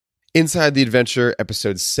Inside the Adventure,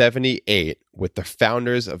 episode 78, with the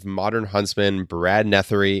founders of Modern Huntsman, Brad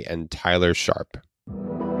Neathery and Tyler Sharp.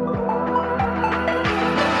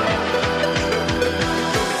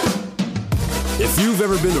 If you've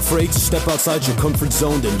ever been afraid to step outside your comfort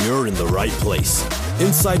zone, then you're in the right place.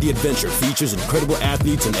 Inside the Adventure features incredible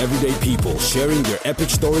athletes and everyday people sharing their epic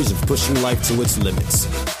stories of pushing life to its limits.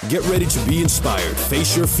 Get ready to be inspired,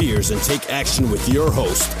 face your fears, and take action with your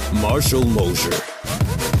host, Marshall Mosier.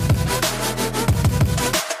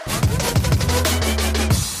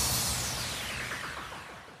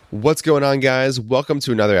 What's going on, guys? Welcome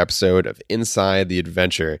to another episode of Inside the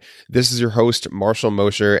Adventure. This is your host, Marshall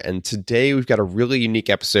Mosier, and today we've got a really unique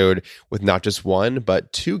episode with not just one,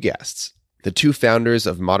 but two guests. The two founders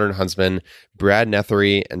of Modern Huntsman, Brad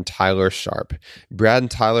Neathery and Tyler Sharp. Brad and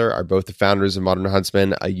Tyler are both the founders of Modern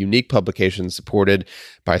Huntsman, a unique publication supported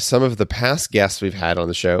by some of the past guests we've had on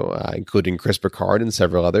the show, including Chris Burkard and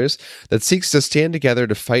several others, that seeks to stand together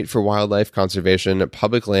to fight for wildlife conservation,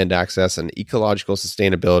 public land access, and ecological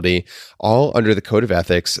sustainability, all under the code of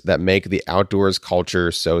ethics that make the outdoors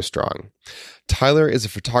culture so strong. Tyler is a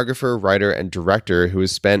photographer, writer, and director who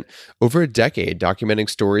has spent over a decade documenting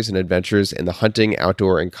stories and adventures in the hunting,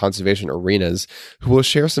 outdoor, and conservation arenas, who will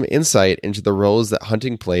share some insight into the roles that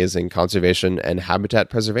hunting plays in conservation and habitat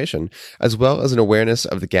preservation, as well as an awareness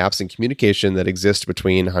of the gaps in communication that exist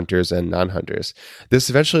between hunters and non-hunters. This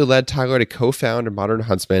eventually led Tyler to co-found Modern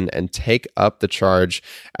Huntsman and take up the charge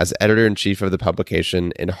as editor-in-chief of the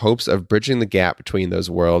publication in hopes of bridging the gap between those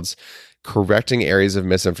worlds, correcting areas of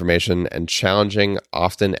misinformation, and challenging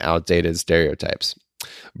often outdated stereotypes.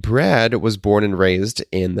 Brad was born and raised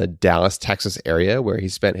in the Dallas, Texas area, where he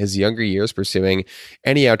spent his younger years pursuing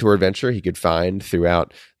any outdoor adventure he could find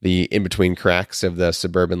throughout the in-between cracks of the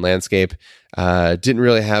suburban landscape. Didn't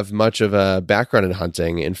really have much of a background in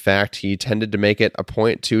hunting. In fact, he tended to make it a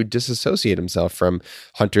point to disassociate himself from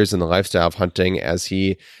hunters and the lifestyle of hunting, as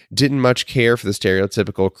he didn't much care for the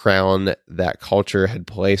stereotypical crown that culture had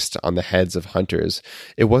placed on the heads of hunters.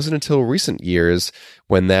 It wasn't until recent years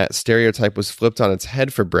when that stereotype was flipped on its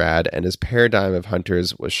head for Brad and his paradigm of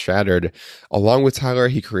hunters was shattered. Along with Tyler,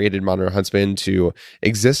 he created Modern Huntsman to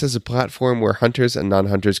exist as a platform where hunters and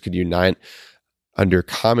non-hunters could unite under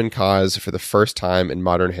common cause for the first time in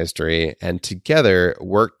modern history, and together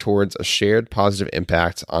work towards a shared positive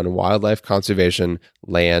impact on wildlife conservation,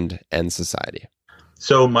 land, and society.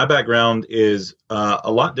 So my background is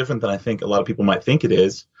a lot different than I think a lot of people might think it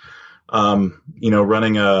is.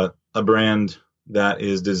 Running a brand that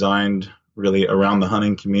is designed really around the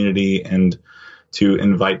hunting community and to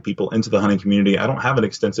invite people into the hunting community. I don't have an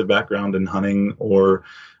extensive background in hunting or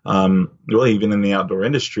really even in the outdoor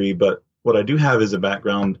industry, but what I do have is a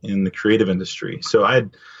background in the creative industry. So I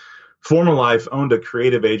had former life owned a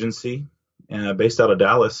creative agency based out of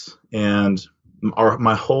Dallas, and our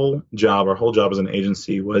whole job as an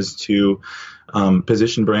agency was to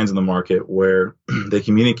position brands in the market where they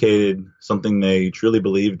communicated something they truly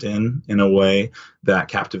believed in a way that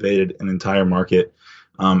captivated an entire market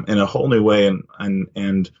in a whole new way,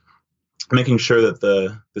 and making sure that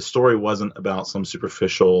the story wasn't about some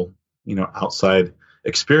superficial, outside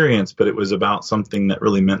experience, but it was about something that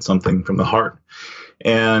really meant something from the heart.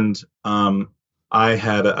 And I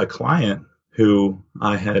had a client who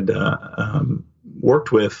I had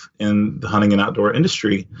worked with in the hunting and outdoor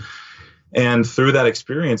industry. And through that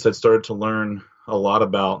experience, I started to learn a lot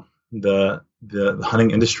about the hunting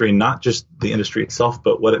industry, not just the industry itself,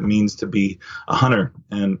 but what it means to be a hunter.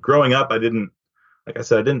 And growing up, I didn't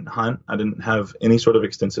hunt. I didn't have any sort of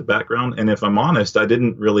extensive background. And if I'm honest, I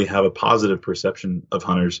didn't really have a positive perception of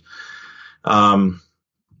hunters. To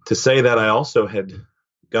say that I also had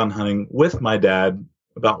gone hunting with my dad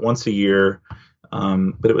about once a year,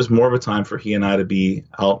 but it was more of a time for he and I to be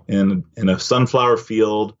out in a sunflower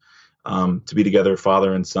field, to be together,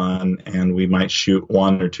 father and son, and we might shoot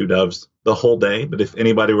one or two doves the whole day. But if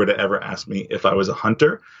anybody were to ever ask me if I was a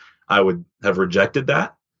hunter, I would have rejected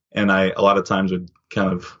that. And I, a lot of times, would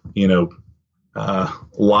kind of,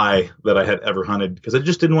 lie that I had ever hunted because I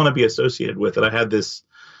just didn't want to be associated with it. I had this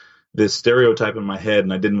stereotype in my head,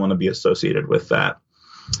 and I didn't want to be associated with that.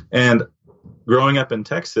 And growing up in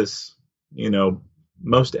Texas,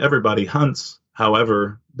 most everybody hunts.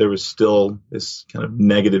 However, there was still this kind of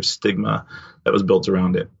negative stigma that was built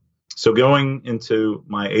around it. So going into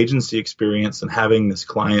my agency experience and having this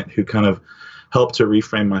client who kind of helped to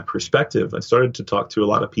reframe my perspective, I started to talk to a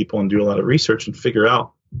lot of people and do a lot of research and figure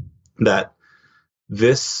out that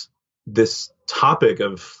this topic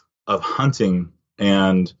of hunting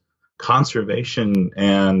and conservation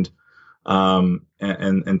and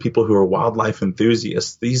people who are wildlife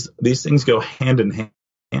enthusiasts, these things go hand in hand.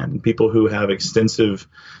 and people who have extensive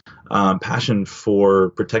passion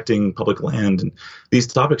for protecting public land. And these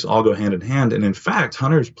topics all go hand in hand. And in fact,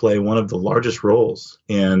 hunters play one of the largest roles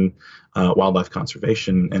in wildlife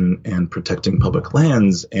conservation and protecting public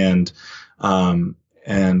lands and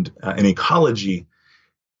ecology.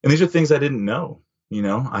 And these are things I didn't know.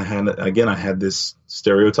 I had this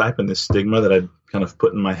stereotype and this stigma that I'd kind of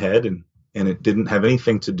put in my head, and it didn't have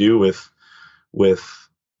anything to do with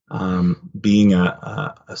being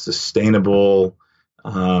a sustainable,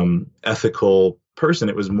 ethical person.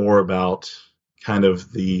 It was more about kind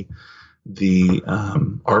of the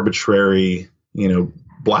arbitrary,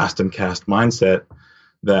 blast and cast mindset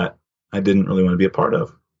that I didn't really want to be a part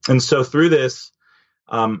of. And so through this,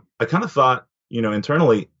 I kind of thought,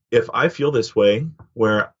 internally, if I feel this way,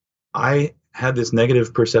 where I had this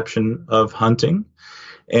negative perception of hunting,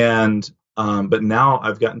 but now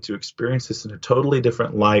I've gotten to experience this in a totally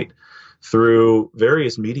different light through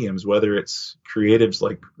various mediums, whether it's creatives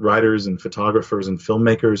like writers and photographers and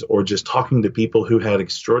filmmakers, or just talking to people who had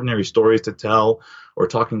extraordinary stories to tell, or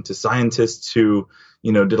talking to scientists who,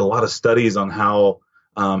 did a lot of studies on how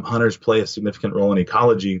hunters play a significant role in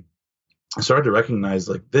ecology. I started to recognize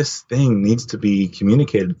this thing needs to be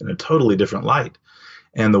communicated in a totally different light.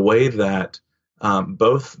 And the way that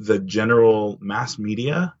both the general mass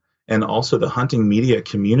media and also the hunting media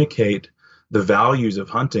communicate the values of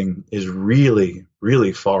hunting is really,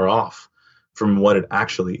 really far off from what it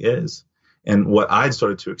actually is and what I'd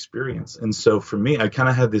started to experience. And so for me, I kind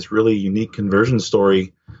of had this really unique conversion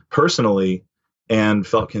story personally, and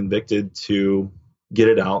felt convicted to get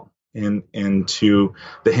it out and into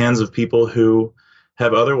the hands of people who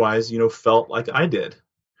have otherwise, felt like I did,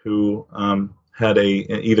 who had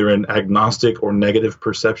either an agnostic or negative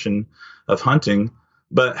perception of hunting,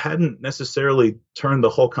 but hadn't necessarily turned the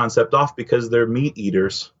whole concept off because they're meat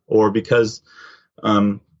eaters, or because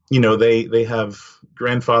they have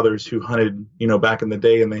grandfathers who hunted, back in the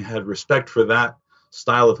day, and they had respect for that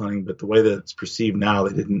style of hunting, but the way that it's perceived now,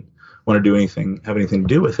 they didn't want to have anything to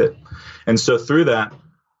do with it. And so through that,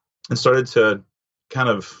 I started to kind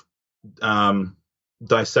of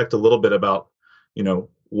dissect a little bit about,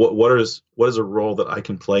 what is a role that I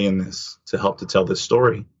can play in this to help to tell this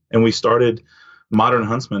story. And we started Modern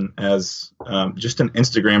Huntsman as just an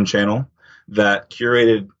Instagram channel that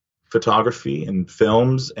curated photography and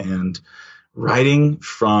films and writing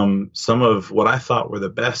from some of what I thought were the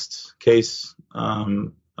best case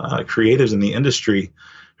creatives in the industry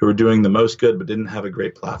who were doing the most good but didn't have a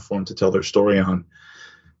great platform to tell their story on.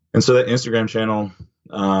 And so that Instagram channel,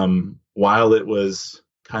 while it was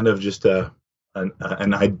kind of just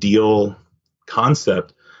an ideal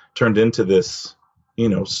concept, turned into this,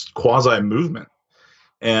 quasi movement.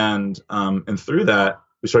 And through that,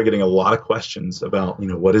 we started getting a lot of questions about,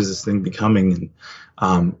 what is this thing becoming,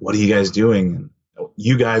 and what are you guys doing? And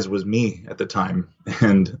you guys was me at the time,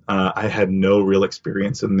 and I had no real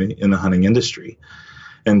experience in the hunting industry.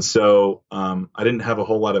 And so I didn't have a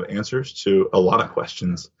whole lot of answers to a lot of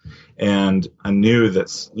questions. And I knew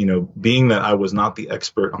that, being that I was not the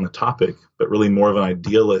expert on the topic, but really more of an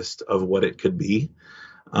idealist of what it could be,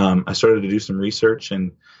 I started to do some research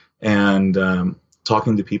and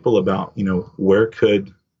talking to people about, where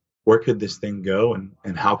could this thing go,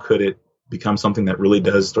 and how could it become something that really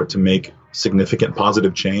does start to make significant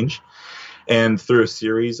positive change. And through a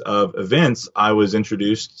series of events, I was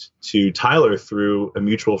introduced to Tyler through a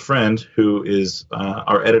mutual friend who is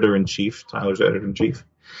our editor-in-chief, Tyler's editor-in-chief.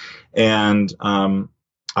 And I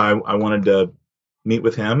wanted to meet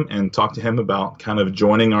with him and talk to him about kind of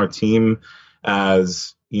joining our team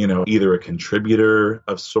as, either a contributor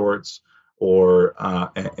of sorts or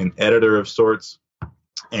an editor of sorts.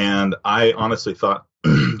 And I honestly thought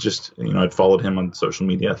I'd followed him on social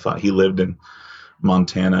media. I thought he lived in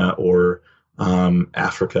Montana or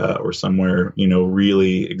Africa or somewhere,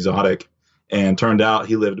 really exotic. And turned out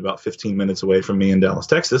he lived about 15 minutes away from me in Dallas,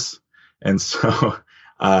 Texas. And so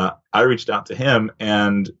I reached out to him,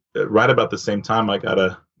 and right about the same time, I got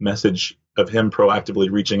a message of him proactively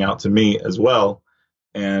reaching out to me as well.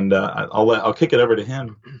 And I'll kick it over to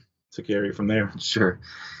him to carry from there. Sure.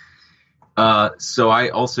 So I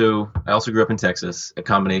also grew up in Texas, a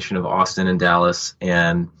combination of Austin and Dallas.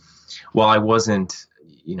 And while I wasn't,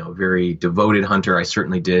 a very devoted hunter, I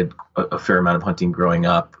certainly did a fair amount of hunting growing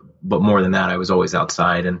up. But more than that, I was always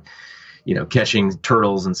outside and, catching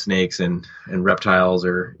turtles and snakes and reptiles,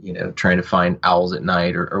 or, trying to find owls at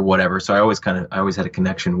night or whatever. So I always had a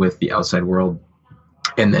connection with the outside world.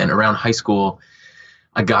 And then around high school,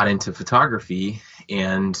 I got into photography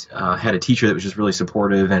and had a teacher that was just really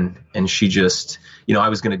supportive. And she just, I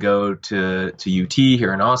was going to go to UT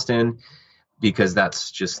here in Austin, because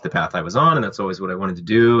that's just the path I was on, and that's always what I wanted to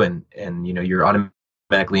do. And you're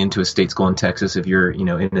automatically into a state school in Texas if you're,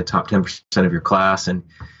 in the top 10% of your class. And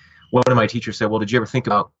one of my teachers said, well, did you ever think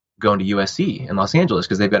about going to USC in Los Angeles?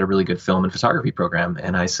 Because they've got a really good film and photography program.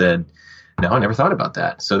 And I said, no, I never thought about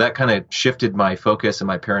that. So that kind of shifted my focus, and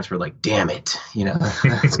my parents were like, damn it,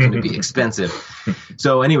 it's going to be expensive.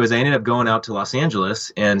 So anyways, I ended up going out to Los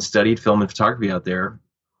Angeles and studied film and photography out there.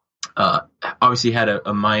 Obviously had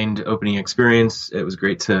a mind-opening experience. It was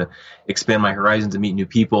great to expand my horizons and meet new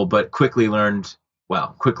people, but quickly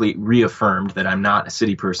reaffirmed that I'm not a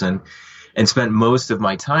city person, and spent most of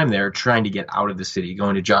my time there trying to get out of the city,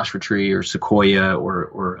 going to Joshua Tree or Sequoia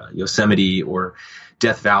or Yosemite or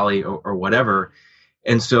Death Valley or whatever.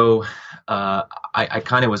 And so I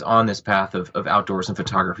kind of was on this path of outdoors and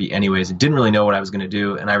photography anyways, and didn't really know what I was going to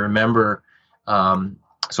do. And I remember,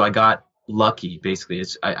 so I got lucky, basically.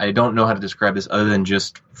 I don't know how to describe this other than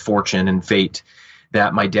just fortune and fate,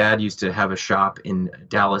 that my dad used to have a shop in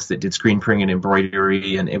Dallas that did screen printing and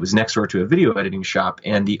embroidery, and it was next door to a video editing shop.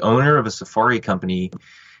 And the owner of a safari company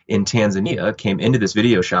in Tanzania came into this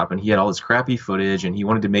video shop, and he had all this crappy footage, and he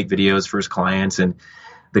wanted to make videos for his clients. And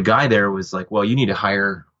the guy there was like, well, you need to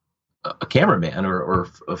hire a cameraman or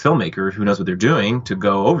a filmmaker who knows what they're doing to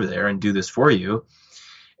go over there and do this for you.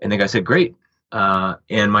 And the guy said, great.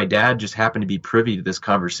 And my dad just happened to be privy to this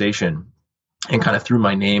conversation and kind of threw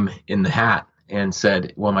my name in the hat and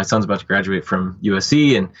said, well, my son's about to graduate from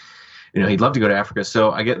USC, and he'd love to go to Africa. So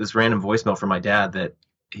I get this random voicemail from my dad that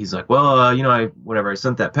he's like, well, I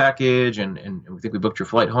sent that package, and we think we booked your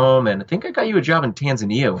flight home, and I think I got you a job in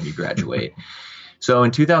Tanzania when you graduate. So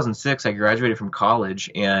in 2006, I graduated from college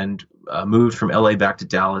and moved from LA back to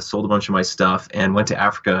Dallas, sold a bunch of my stuff, and went to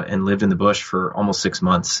Africa and lived in the bush for almost 6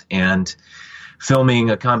 months, and filming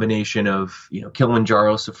a combination of,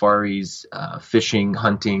 Kilimanjaro safaris, fishing,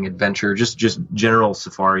 hunting, adventure, just general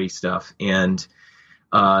safari stuff, and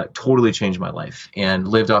totally changed my life, and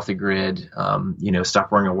lived off the grid,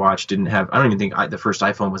 stopped wearing a watch, I don't even think the first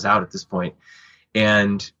iPhone was out at this point,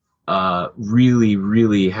 and really,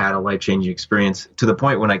 really had a life-changing experience, to the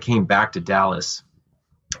point when I came back to Dallas,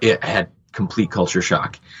 it had complete culture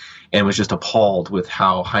shock, and was just appalled with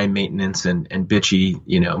how high maintenance and bitchy,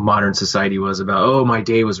 modern society was about, oh, my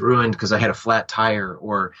day was ruined because I had a flat tire,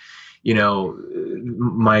 or,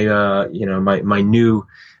 my new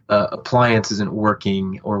appliance isn't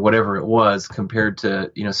working, or whatever it was, compared to,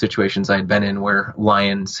 situations I had been in where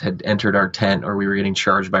lions had entered our tent, or we were getting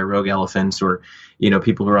charged by rogue elephants, or,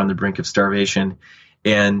 people who were on the brink of starvation,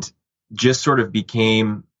 and just sort of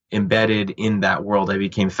became embedded in that world. I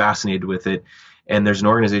became fascinated with it. And there's an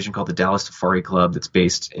organization called the Dallas Safari Club that's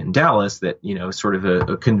based in Dallas that, is sort of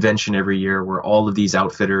a convention every year where all of these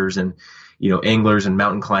outfitters and, anglers and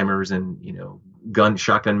mountain climbers and,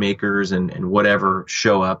 shotgun makers and whatever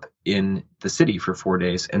show up in the city for 4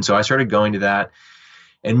 days. And so I started going to that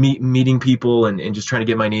and meeting people and just trying to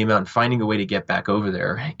get my name out and finding a way to get back over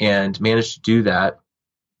there, and managed to do that.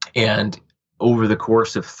 And over the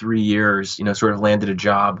course of 3 years, sort of landed a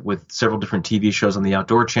job with several different TV shows on the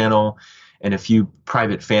Outdoor Channel, and a few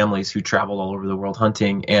private families who traveled all over the world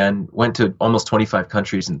hunting, and went to almost 25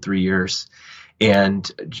 countries in 3 years.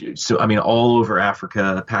 And so, all over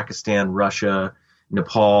Africa, Pakistan, Russia,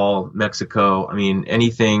 Nepal, Mexico,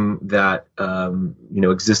 anything that,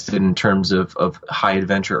 existed in terms of high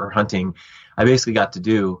adventure or hunting, I basically got to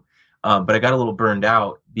do. But I got a little burned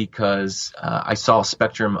out because I saw a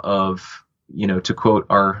spectrum of, to quote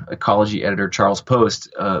our ecology editor, Charles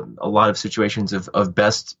Post, a lot of situations of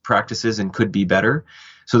best practices and could be better.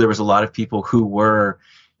 So there was a lot of people who were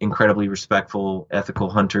incredibly respectful, ethical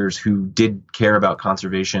hunters who did care about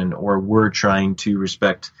conservation or were trying to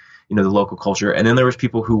respect, the local culture. And then there was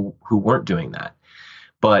people who weren't doing that.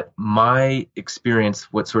 But my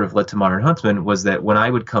experience, what sort of led to Modern Huntsman, was that when I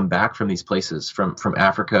would come back from these places, from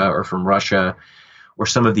Africa or from Russia or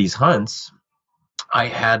some of these hunts, I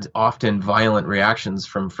had often violent reactions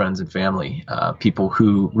from friends and family, people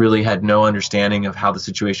who really had no understanding of how the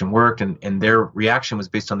situation worked, and their reaction was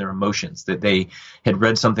based on their emotions, that they had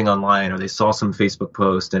read something online, or they saw some Facebook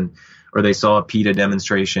post, or they saw a PETA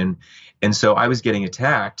demonstration. And so I was getting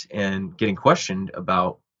attacked and getting questioned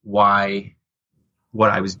about why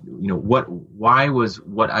was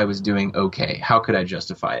what I was doing okay? How could I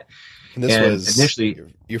justify it? And this was initially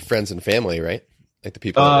your friends and family, right? Like the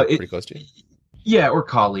people that were pretty close to you? Yeah, or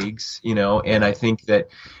colleagues, and I think that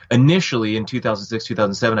initially in 2006,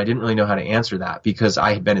 2007, I didn't really know how to answer that because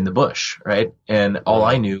I had been in the bush, right? And all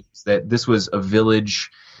I knew was that this was a village,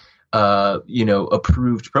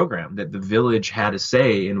 approved program, that the village had a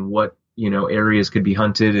say in what areas could be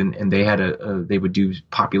hunted, and they had they would do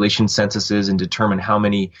population censuses and determine how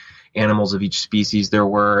many animals of each species there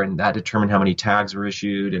were, and that determined how many tags were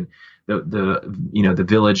issued, and the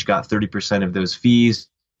village got 30% of those fees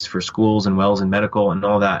for schools and wells and medical and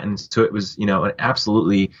all that. And so it was, an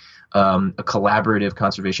absolutely a collaborative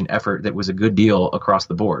conservation effort that was a good deal across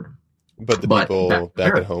the board. But the people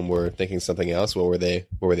back at home were thinking something else. What were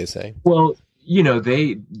they saying? Well,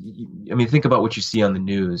 think about what you see on the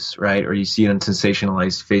news, right? Or you see it on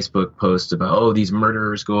sensationalized Facebook posts about, oh, these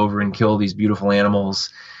murderers go over and kill these beautiful animals,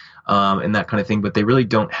 and that kind of thing. But they really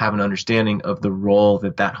don't have an understanding of the role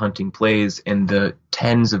that hunting plays and the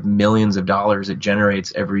tens of millions of dollars it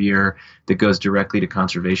generates every year that goes directly to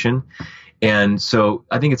conservation. And so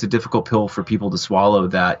I think it's a difficult pill for people to swallow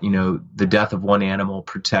that, the death of one animal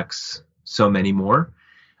protects so many more.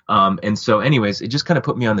 And so anyways, it just kind of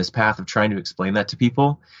put me on this path of trying to explain that to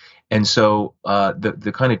people. And so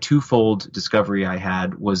the kind of twofold discovery I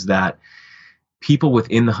had was that people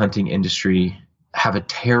within the hunting industry have a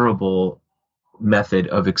terrible method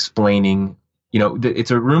of explaining,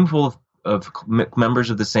 it's a room full of members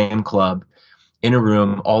of the same club in a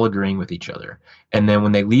room all agreeing with each other. And then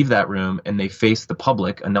when they leave that room and they face the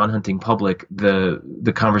public, a non-hunting public,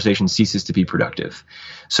 the conversation ceases to be productive.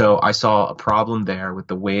 So I saw a problem there with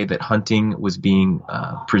the way that hunting was being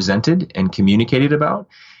presented and communicated about.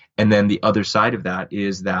 And then the other side of that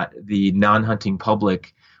is that the non-hunting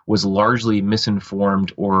public was largely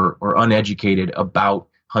misinformed or uneducated about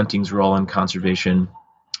hunting's role in conservation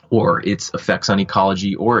or its effects on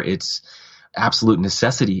ecology or its absolute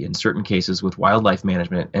necessity in certain cases with wildlife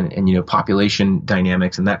management and population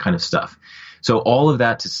dynamics and that kind of stuff. So all of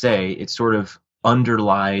that to say, it sort of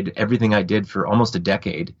underlied everything I did for almost a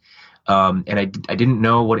decade. And I didn't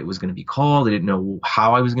know what it was going to be called. I didn't know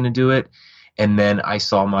how I was going to do it. And then I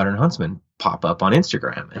saw Modern Huntsman pop up on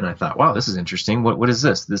Instagram, and I thought, wow, this is interesting. What is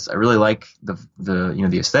this? I really like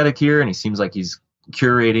the aesthetic here, and he seems like he's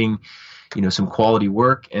curating, some quality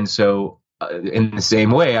work. And so in the same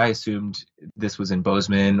way, I assumed this was in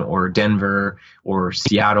Bozeman or Denver or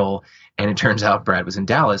Seattle, and it turns out Brad was in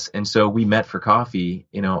Dallas. And so we met for coffee,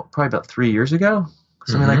 probably about 3 years ago,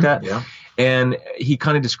 something like that. Yeah. And he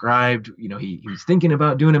kind of described, he was thinking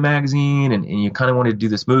about doing a magazine and you kind of wanted to do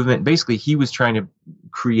this movement. Basically, he was trying to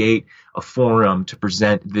create a forum to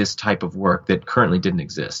present this type of work that currently didn't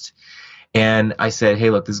exist. And I said, hey,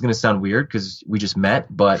 look, this is going to sound weird because we just met,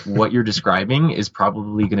 but what you're describing is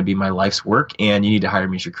probably going to be my life's work, and you need to hire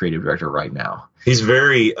me as your creative director right now. He's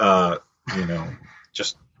very,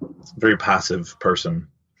 just very passive person.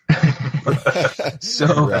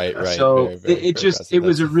 So right. So very, very, it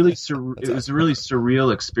was a really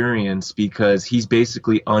surreal experience because he's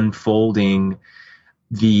basically unfolding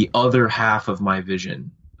the other half of my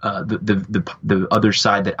vision, the other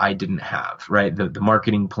side that I didn't have, right? The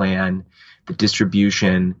marketing plan, the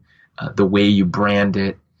distribution, the way you brand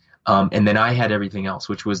it, and then I had everything else,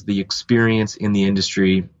 which was the experience in the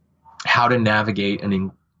industry, how to navigate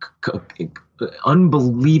an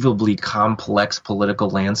unbelievably complex political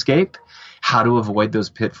landscape, how to avoid those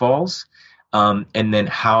pitfalls, and then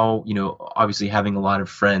how, obviously having a lot of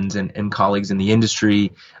friends and colleagues in the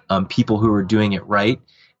industry, people who are doing it right,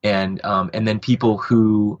 and then people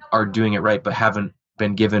who are doing it right but haven't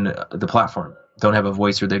been given the platform, don't have a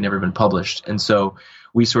voice, or they've never been published. And so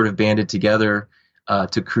we sort of banded together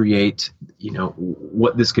to create,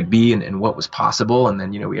 what this could be and what was possible. And then,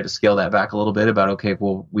 we had to scale that back a little bit about, okay,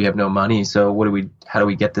 well, we have no money. So how do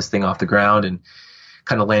we get this thing off the ground? And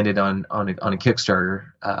kind of landed on a Kickstarter,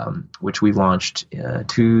 which we launched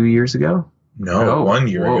 2 years ago. No, 1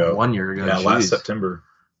 year ago. 1 year ago. Yeah, Jeez. last September.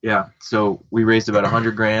 Yeah. So we raised about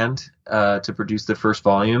 $100,000 to produce the first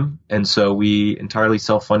volume. And so we entirely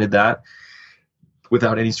self-funded that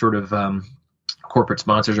without any sort of corporate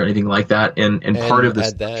sponsors or anything like that. And part of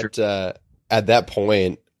this at that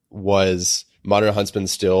point, was Modern Huntsman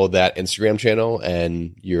still that Instagram channel,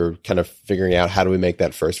 and you're kind of figuring out, how do we make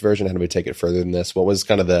that first version? How do we take it further than this? What was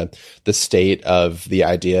kind of the state of the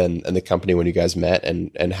idea and the company when you guys met,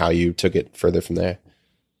 and how you took it further from there?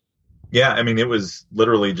 Yeah, I mean, it was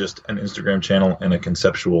literally just an Instagram channel and a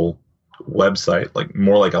conceptual website, like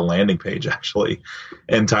more like a landing page, actually.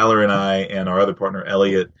 And Tyler and I and our other partner,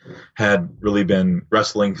 Elliot, had really been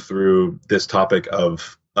wrestling through this topic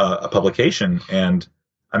of a publication. And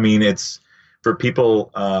I mean, it's for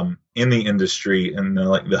people in the industry, in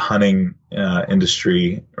the hunting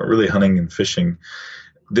industry, or really hunting and fishing,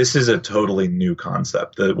 this is a totally new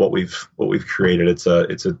concept. That what we've created. It's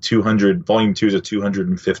a 200, volume 2 is a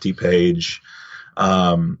 250 page,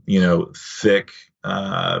 thick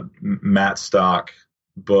matte stock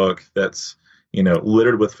book that's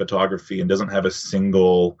littered with photography and doesn't have a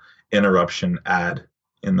single interruption ad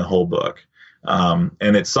in the whole book.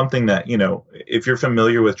 And it's something that, if you're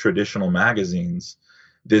familiar with traditional magazines,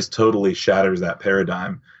 this totally shatters that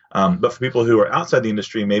paradigm. But for people who are outside the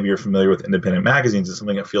industry, maybe you're familiar with independent magazines. It's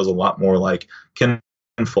something that feels a lot more like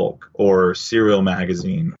Kinfolk or Serial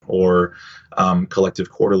Magazine or Collective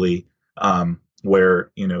Quarterly,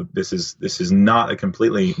 where this is not a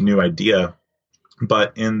completely new idea.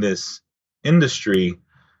 But in this industry,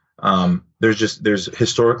 there's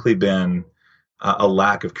historically been a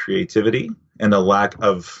lack of creativity and a lack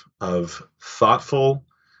of thoughtful,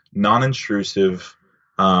 non-intrusive,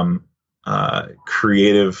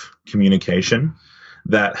 creative communication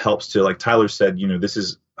that helps to, like Tyler said,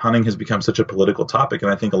 hunting has become such a political topic.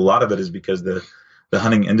 And I think a lot of it is because the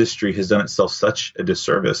hunting industry has done itself such a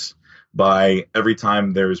disservice by every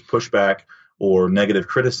time there's pushback or negative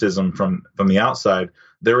criticism from the outside,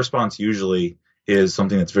 their response usually is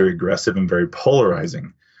something that's very aggressive and very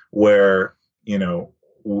polarizing, where,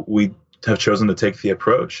 we have chosen to take the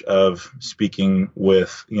approach of speaking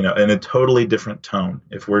with, in a totally different tone.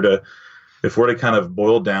 If we're to kind of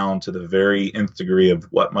boil down to the very nth degree of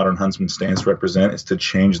what Modern Huntsman stands to represent, is to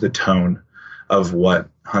change the tone of what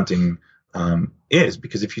hunting is.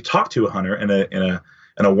 Because if you talk to a hunter in a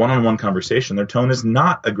one-on-one conversation, their tone is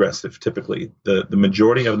not aggressive. Typically, the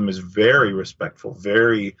majority of them is very respectful,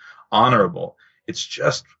 very honorable. It's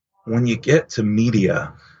just when you get to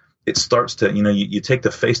media, it starts to, you take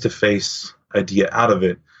the face-to-face idea out of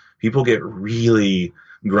it. People get really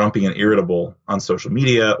grumpy and irritable on social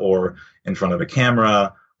media or in front of a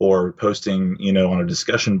camera or posting, on a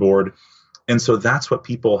discussion board. And so that's what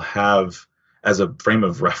people have as a frame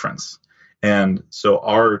of reference. And so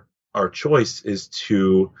our choice is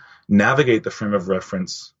to navigate the frame of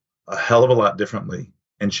reference a hell of a lot differently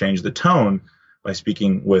and change the tone by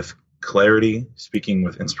speaking with clarity, speaking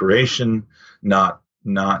with inspiration, not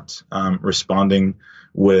responding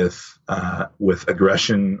with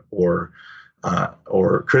aggression or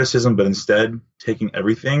criticism, but instead taking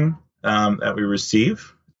everything that we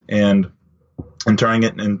receive and turning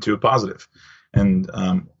it into a positive. And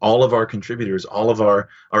all of our contributors, all of our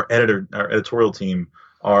editorial team,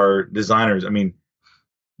 our designers,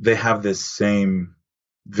 they have this same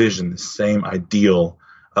vision, the same ideal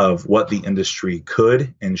of what the industry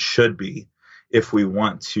could and should be if we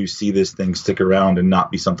want to see this thing stick around and not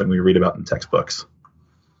be something we read about in textbooks.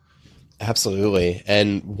 Absolutely.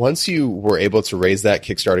 And once you were able to raise that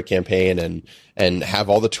Kickstarter campaign and have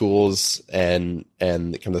all the tools and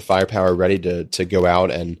kind of the firepower ready to go out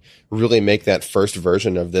and really make that first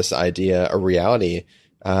version of this idea a reality,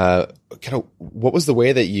 what was the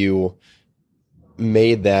way that you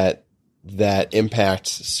made that impact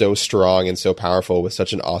so strong and so powerful with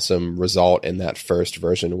such an awesome result in that first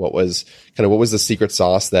version? What was the secret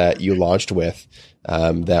sauce that you launched with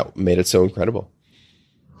that made it so incredible?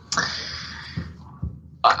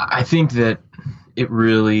 I think that it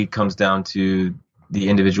really comes down to the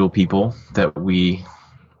individual people that we,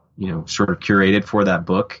 sort of curated for that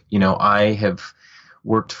book. I have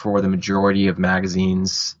worked for the majority of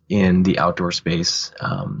magazines in the outdoor space,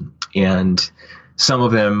 and some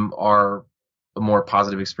of them are a more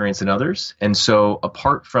positive experience than others. And so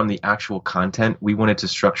apart from the actual content, we wanted to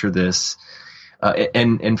structure this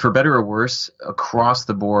and for better or worse, across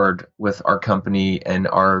the board with our company and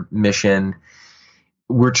our mission,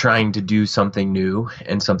 we're trying to do something new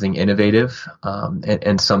and something innovative,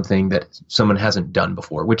 and something that someone hasn't done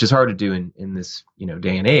before, which is hard to do in this,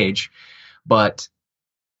 day and age. But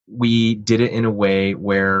we did it in a way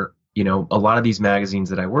where, a lot of these magazines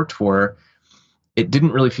that I worked for, it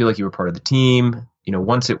didn't really feel like you were part of the team.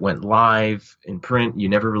 Once it went live in print, you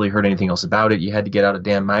never really heard anything else about it. You had to get out a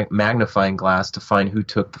damn magnifying glass to find who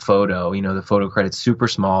took the photo. The photo credit's super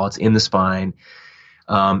small. It's in the spine.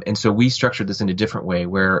 And so we structured this in a different way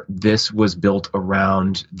where this was built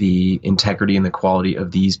around the integrity and the quality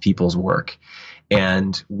of these people's work.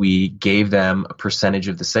 And we gave them a percentage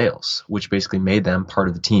of the sales, which basically made them part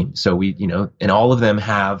of the team. So we, and all of them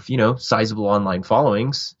have, sizable online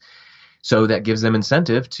followings. So that gives them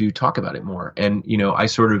incentive to talk about it more. And, I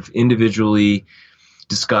sort of individually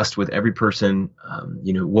discussed with every person,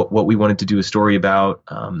 what we wanted to do a story about.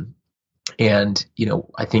 And,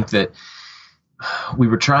 I think that we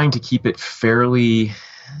were trying to keep it fairly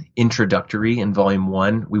introductory in volume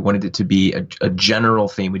 1. We wanted it to be a general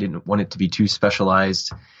theme. We didn't want it to be too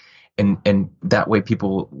specialized. And that way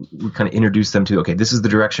we kind of introduce them to, okay, this is the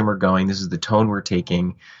direction we're going. This is the tone we're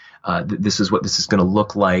taking. This is what this is going to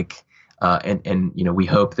look like. And we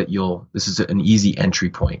hope that this is an easy entry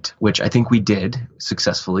point, which I think we did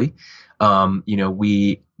successfully.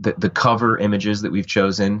 The cover images that we've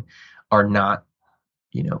chosen are not,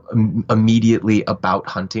 immediately about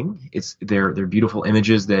hunting. They're beautiful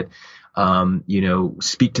images that,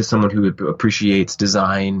 speak to someone who appreciates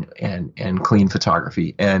design and clean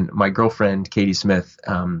photography. And my girlfriend, Katie Smith,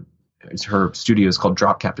 her studio is called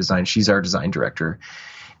Drop Cap Design. She's our design director,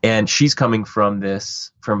 and she's coming from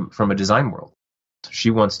a design world.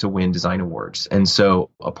 She wants to win design awards. And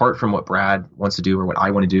so apart from what Brad wants to do or what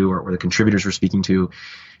I want to do or the contributors we're speaking to,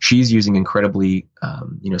 she's using incredibly,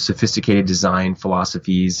 sophisticated design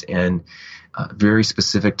philosophies and very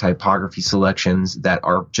specific typography selections that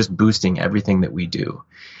are just boosting everything that we do.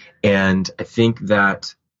 And I think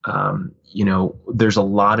that, there's a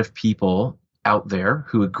lot of people out there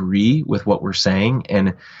who agree with what we're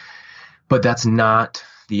saying, but that's not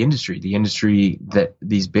the industry that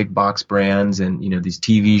these big box brands and, these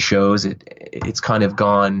TV shows, it's kind of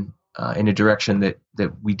gone in a direction that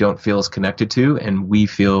we don't feel is connected to, and we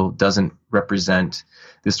feel doesn't represent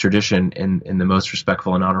this tradition in the most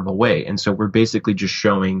respectful and honorable way. And so we're basically just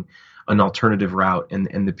showing an alternative route,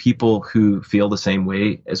 and the people who feel the same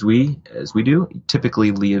way as we do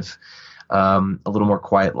typically live a little more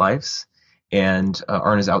quiet lives and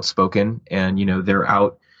aren't as outspoken, and they're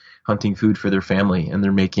out hunting food for their family, and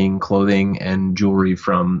they're making clothing and jewelry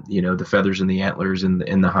from the feathers and the antlers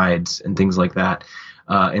and the hides and things like that.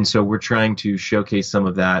 And so we're trying to showcase some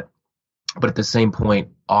of that, but at the same point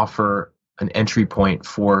offer an entry point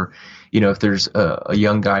for, if there's a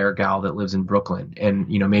young guy or gal that lives in Brooklyn and,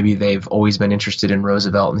 maybe they've always been interested in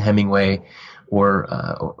Roosevelt and Hemingway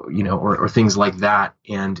or things like that.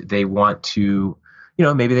 And they want to,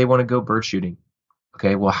 maybe they want to go bird shooting.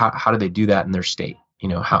 Okay. Well, how do they do that in their state?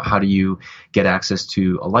 How do you get access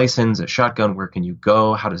to a license, a shotgun? Where can you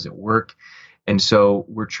go? How does it work? And so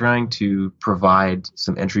we're trying to provide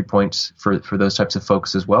some entry points for those types of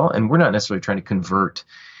folks as well. And we're not necessarily trying to convert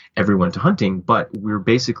everyone to hunting, but we're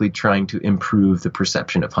basically trying to improve the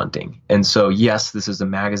perception of hunting. And so, yes, this is a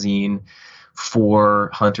magazine for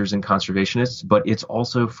hunters and conservationists, but it's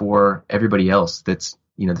also for everybody else that's,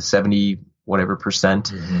 the 70 whatever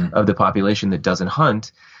percent of the population that doesn't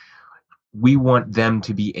hunt. We want them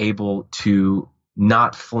to be able to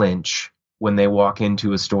not flinch when they walk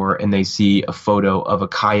into a store and they see a photo of a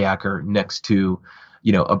kayaker next to,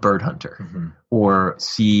 a bird hunter, or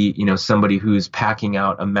see, somebody who's packing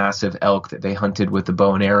out a massive elk that they hunted with a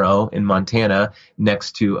bow and arrow in Montana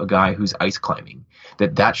next to a guy who's ice climbing.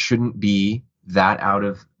 That shouldn't be that out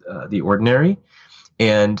of the ordinary.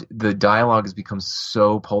 And the dialogue has become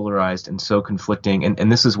so polarized and so conflicting.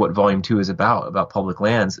 And this is what Volume 2 is about public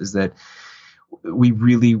lands, is that we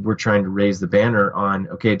really were trying to raise the banner on,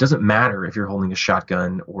 okay, it doesn't matter if you're holding a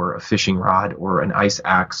shotgun or a fishing rod or an ice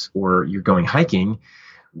axe or you're going hiking.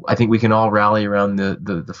 I think we can all rally around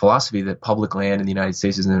the philosophy that public land in the United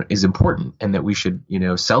States is important, and that we should,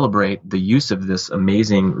 celebrate the use of this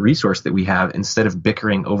amazing resource that we have instead of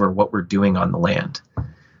bickering over what we're doing on the land.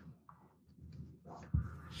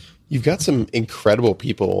 You've got some incredible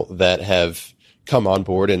people that have come on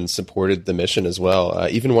board and supported the mission as well.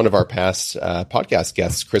 Even one of our past podcast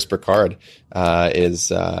guests, Chris Burkard, is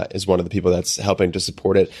one of the people that's helping to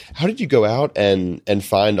support it. How did you go out and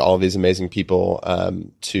find all of these amazing people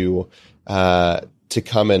to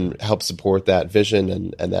come and help support that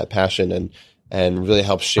vision and that passion and really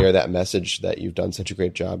help share that message that you've done such a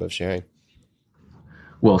great job of sharing?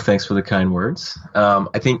 Well, thanks for the kind words.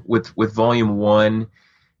 I think with Volume 1,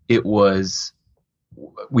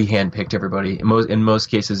 we handpicked everybody. In most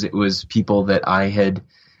cases, it was people that I had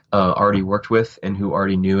already worked with and who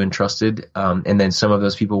already knew and trusted. And then some of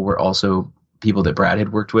those people were also people that Brad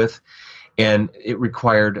had worked with. And it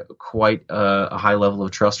required quite a high level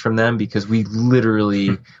of trust from them, because we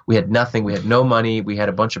had nothing. We had no money. We had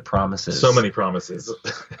a bunch of promises. So many promises.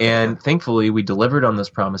 And thankfully, we delivered on those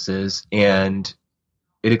promises, and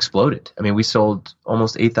it exploded. I mean, we sold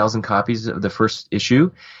almost 8,000 copies of the first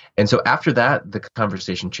issue. And so after that, the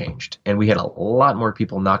conversation changed, and we had a lot more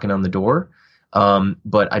people knocking on the door.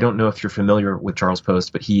 But I don't know if you're familiar with Charles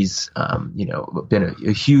Post, but he's, been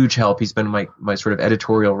a huge help. He's been my sort of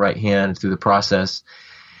editorial right hand through the process.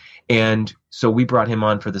 And so we brought him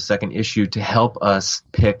on for the second issue to help us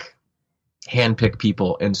handpick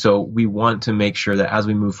people. And so we want to make sure that as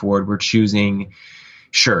we move forward, we're choosing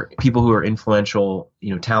people who are influential,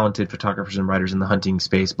 talented photographers and writers in the hunting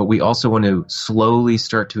space, but we also want to slowly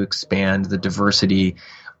start to expand the diversity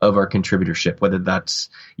of our contributorship, whether that's,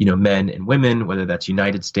 men and women, whether that's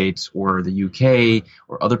United States or the UK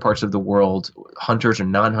or other parts of the world, hunters or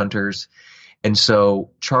non-hunters. And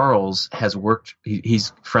so Charles has worked,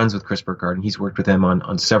 he's friends with Chris Burkard, and he's worked with him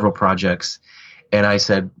on several projects. And I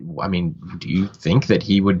said, I mean, do you think that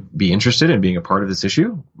he would be interested in being a part of this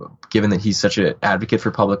issue, given that he's such an advocate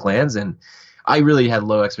for public lands? And I really had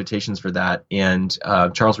low expectations for that. And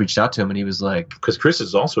Charles reached out to him, and he was like, because Chris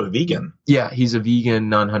is also a vegan. Yeah, he's a vegan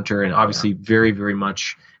non-hunter, and obviously very, very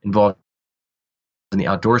much involved in the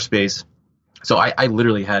outdoor space. So I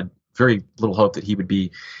literally had very little hope that he would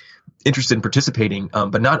be interested in participating.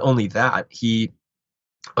 But not only that, he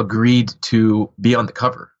agreed to be on the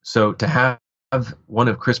cover. So to have one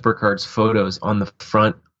of Chris Burkard's photos on the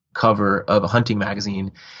front cover of a hunting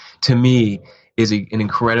magazine, to me, is an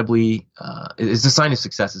incredibly is a sign of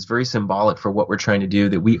success. It's very symbolic for what we're trying to do,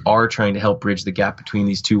 that we are trying to help bridge the gap between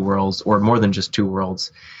these two worlds, or more than just two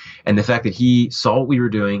worlds. And the fact that he saw what we were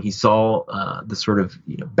doing, he saw the sort of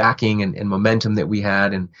backing and momentum that we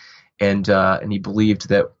had, and he believed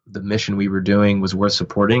that the mission we were doing was worth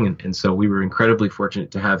supporting, and so we were incredibly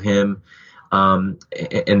fortunate to have him.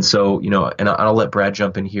 And so, and I'll let Brad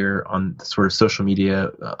jump in here on the sort of social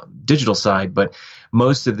media, digital side, but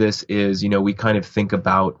most of this is, we kind of think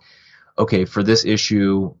about, okay, for this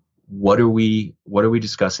issue, what are we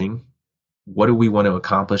discussing? What do we want to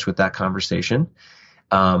accomplish with that conversation?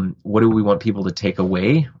 What do we want people to take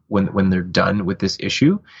away when they're done with this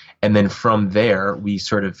issue? And then from there, we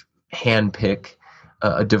sort of handpick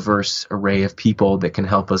a diverse array of people that can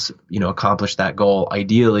help us, accomplish that goal.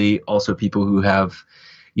 Ideally, also people who have,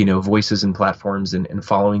 voices and platforms and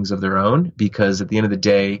followings of their own, because at the end of the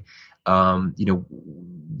day,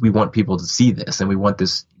 we want people to see this, and we want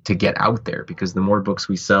this to get out there, because the more books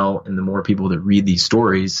we sell and the more people that read these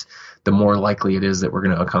stories, the more likely it is that we're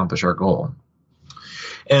going to accomplish our goal.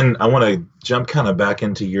 And I want to jump kind of back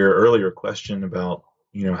into your earlier question about,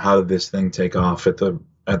 how did this thing take off at the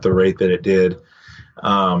rate that it did?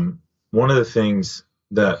 One of the things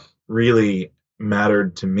that really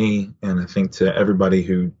mattered to me, and I think to everybody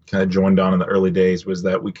who kind of joined on in the early days, was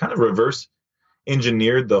that we kind of reverse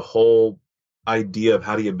engineered the whole idea of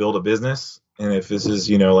how do you build a business. And if this is,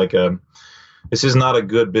 this is not a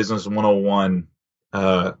good business 101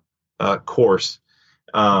 course.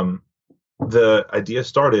 The idea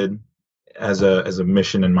started as a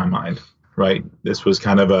mission in my mind, right? This was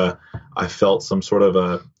kind of I felt some sort of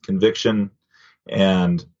a conviction,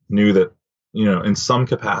 and knew that, in some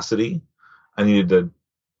capacity, I needed to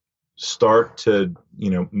start to,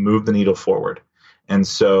 move the needle forward. And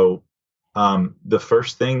so the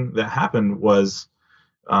first thing that happened was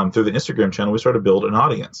through the Instagram channel, we started to build an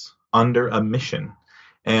audience under a mission.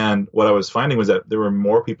 And what I was finding was that there were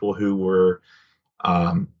more people who were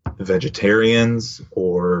vegetarians,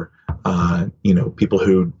 or, people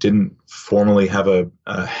who didn't formally have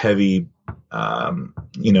a heavy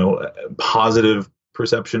positive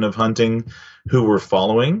perception of hunting, who were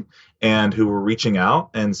following and who were reaching out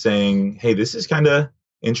and saying, hey, this is kind of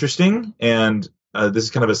interesting. And this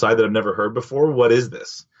is kind of a side that I've never heard before. What is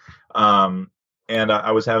this? And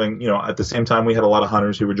I was having, at the same time, we had a lot of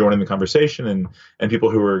hunters who were joining the conversation, and people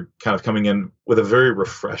who were kind of coming in with a very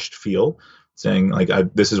refreshed feel, saying like,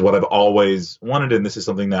 this is what I've always wanted, and this is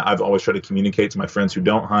something that I've always tried to communicate to my friends who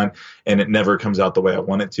don't hunt, and it never comes out the way I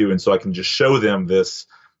want it to. And so I can just show them this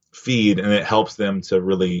feed, and it helps them to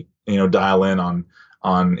really, dial in on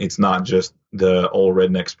it's not just the old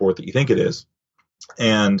redneck sport that you think it is.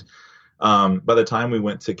 And by the time we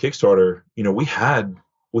went to Kickstarter,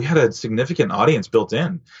 we had a significant audience built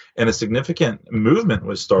in, and a significant movement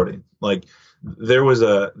was starting. Like, there was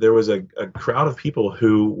a crowd of people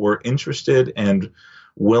who were interested and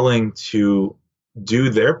willing to do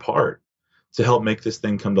their part to help make this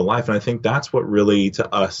thing come to life. And I think that's what really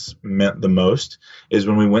to us meant the most, is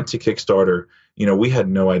when we went to Kickstarter, we had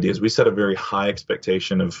no ideas. We set a very high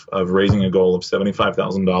expectation of raising a goal of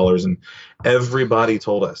 $75,000. And everybody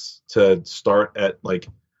told us to start at, like,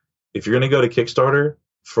 if you're going to go to Kickstarter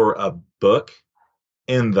for a book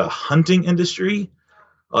in the hunting industry,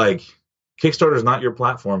 like, Kickstarter is not your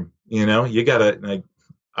platform. You gotta, like,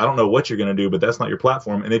 I don't know what you're going to do, but that's not your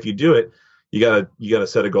platform. And if you do it, you gotta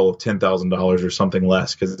set a goal of $10,000 or something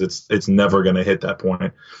less, because it's never going to hit that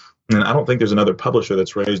point. And I don't think there's another publisher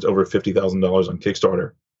that's raised over $50,000 on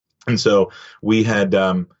Kickstarter. And so we had,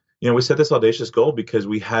 we set this audacious goal because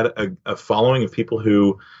we had a following of people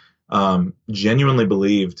who genuinely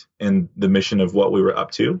believed in the mission of what we were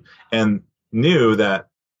up to, and knew that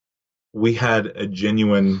we had a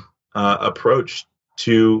genuine approach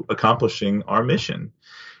to accomplishing our mission.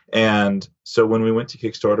 And so when we went to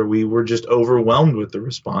Kickstarter, we were just overwhelmed with the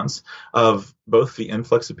response of both the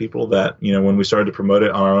influx of people that, when we started to promote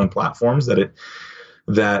it on our own platforms,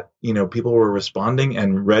 that people were responding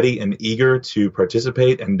and ready and eager to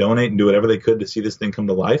participate and donate and do whatever they could to see this thing come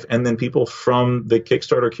to life. And then people from the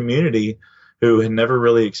Kickstarter community who had never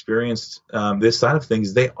really experienced this side of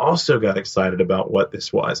things, they also got excited about what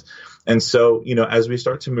this was. And so, as we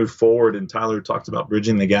start to move forward, and Tyler talked about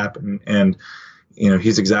bridging the gap, and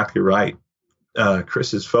he's exactly right.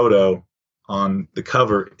 Chris's photo on the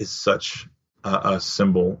cover is such a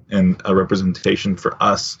symbol and a representation for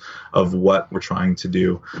us of what we're trying to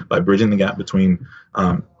do by bridging the gap between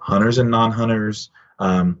hunters and non-hunters,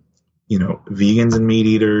 vegans and meat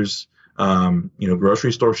eaters,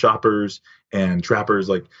 grocery store shoppers and trappers.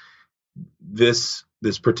 Like this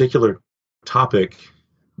particular topic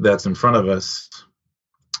that's in front of us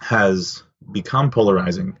has become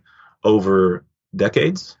polarizing over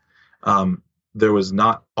decades. There was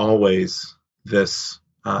not always this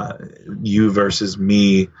you versus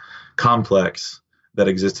me complex that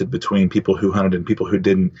existed between people who hunted and people who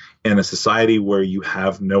didn't, in a society where you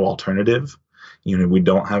have no alternative. We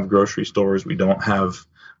don't have grocery stores, we don't have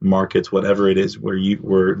markets, whatever it is, where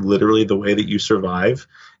literally the way that you survive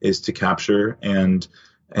is to capture and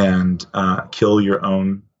kill your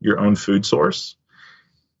own food source.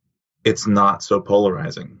 It's not so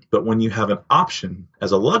polarizing. But when you have an option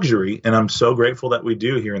as a luxury, and I'm so grateful that we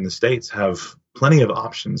do here in the States have plenty of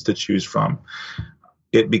options to choose from,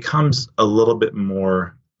 it becomes a little bit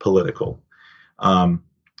more political. And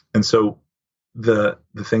so the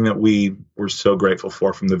thing that we were so grateful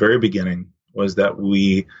for from the very beginning was that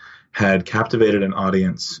we had captivated an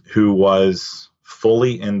audience who was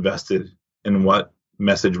fully invested in what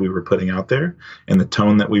message we were putting out there and the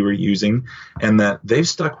tone that we were using, and that they've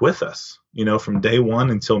stuck with us, from day one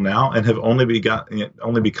until now, and have only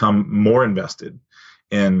become more invested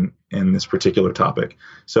in this particular topic.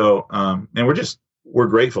 So, and we're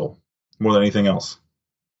grateful more than anything else.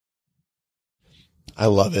 I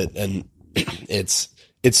love it. And it's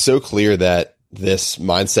so clear that this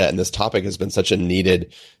mindset and this topic has been such a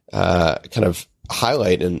needed kind of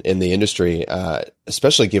highlight in the industry,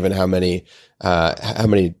 especially given how many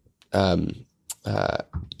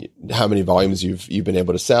volumes you've been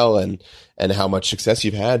able to sell and how much success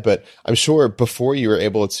you've had. But I'm sure before you were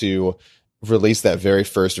able to release that very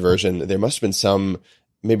first version, there must have been some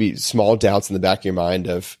maybe small doubts in the back of your mind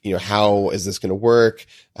of, how is this going to work?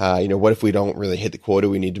 What if we don't really hit the quota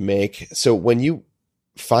we need to make? So when you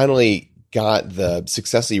finally got the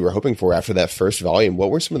success that you were hoping for after that first volume, what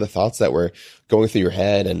were some of the thoughts that were going through your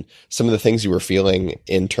head and some of the things you were feeling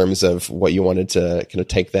in terms of what you wanted to kind of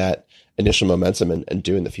take that initial momentum and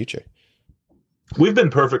do in the future? We've been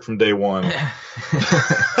perfect from day one.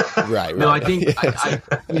 Right. No, I think,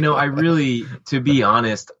 I really, to be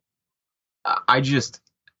honest,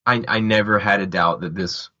 I never had a doubt that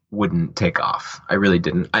this wouldn't take off. I really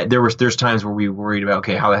didn't. There's times where we worried about,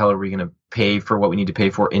 okay, how the hell are we going to pay for what we need to pay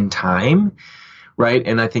for in time, right?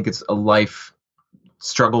 And I think it's a life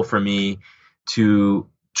struggle for me to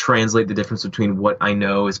translate the difference between what I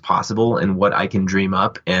know is possible and what I can dream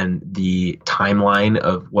up and the timeline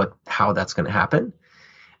of how that's going to happen.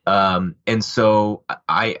 And so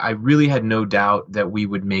I really had no doubt that we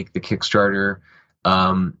would make the Kickstarter.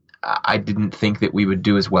 I didn't think that we would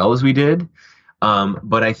do as well as we did.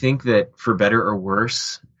 But I think that for better or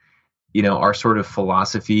worse, our sort of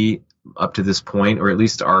philosophy up to this point, or at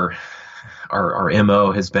least our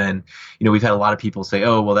MO has been, we've had a lot of people say,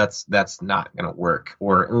 oh, well, that's not going to work,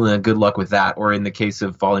 or good luck with that. Or in the case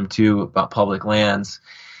of Volume 2 about public lands,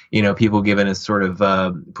 people giving us sort of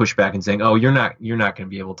pushback and saying, oh, you're not going to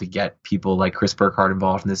be able to get people like Chris Burkard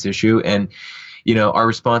involved in this issue. And, our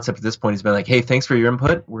response up to this point has been like, hey, thanks for your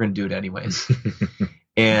input. We're going to do it anyways.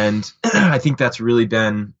 And I think that's really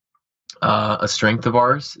been a strength of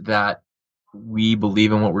ours, that we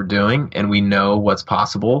believe in what we're doing and we know what's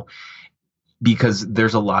possible, because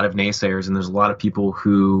there's a lot of naysayers and there's a lot of people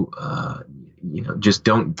who, just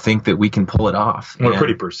don't think that we can pull it off. We're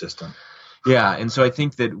pretty persistent. Yeah. And so I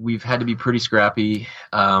think that we've had to be pretty scrappy.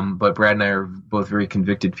 But Brad and I are both very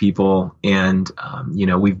convicted people, and,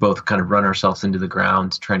 we've both kind of run ourselves into the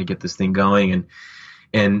ground trying to get this thing going.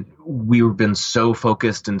 And we've been so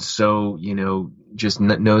focused and so, just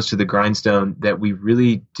nose to the grindstone that we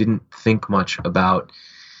really didn't think much about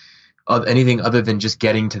anything other than just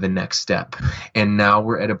getting to the next step. And now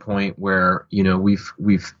we're at a point where,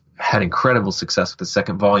 we've had incredible success with the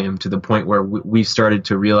second volume, to the point where we've started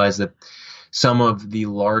to realize that some of the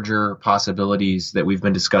larger possibilities that we've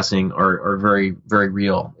been discussing are very, very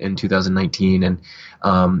real in 2019. And,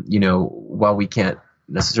 while we can't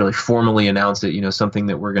necessarily formally announce it. Something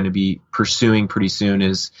that we're going to be pursuing pretty soon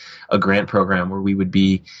is a grant program where we would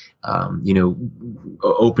be,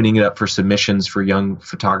 opening it up for submissions for young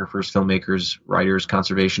photographers, filmmakers, writers,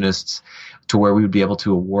 conservationists, to where we would be able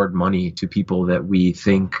to award money to people that we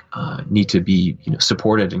think need to be,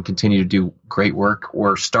 supported and continue to do great work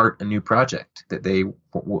or start a new project that they,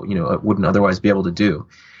 wouldn't otherwise be able to do.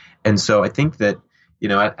 And so I think that,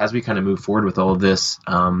 as we kind of move forward with all of this,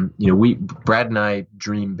 Brad and I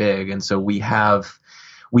dream big. And so we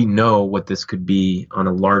know what this could be on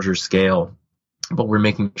a larger scale, but we're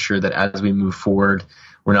making sure that as we move forward,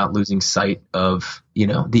 we're not losing sight of,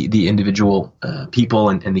 the individual people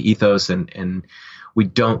and the ethos. And we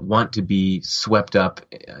don't want to be swept up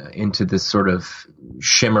into this sort of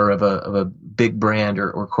shimmer of a big brand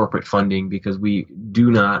or corporate funding, because we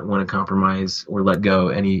do not want to compromise or let go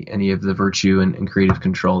any of the virtue and creative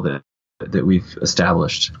control that we've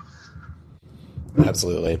established.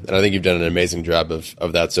 Absolutely. And I think you've done an amazing job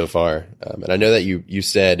of that so far. And I know that you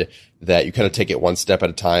said that you kind of take it one step at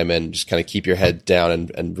a time and just kind of keep your head down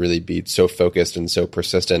and really be so focused and so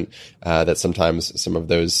persistent that sometimes some of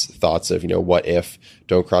those thoughts of, what if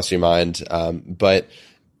don't cross your mind. But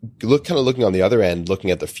looking on the other end,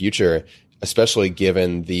 looking at the future, especially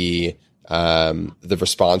given the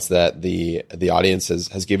response that the audience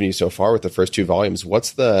has given you so far with the first 2 volumes,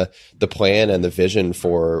 what's the plan and the vision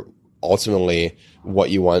for ultimately what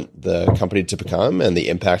you want the company to become and the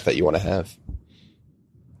impact that you want to have?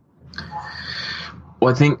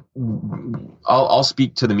 Well, I think I'll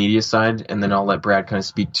speak to the media side, and then I'll let Brad kind of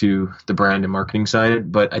speak to the brand and marketing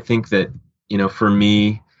side. But I think that, for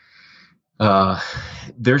me,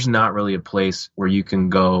 there's not really a place where you can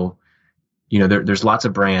go. There's lots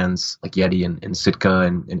of brands like Yeti and Sitka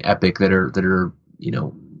and Epic that are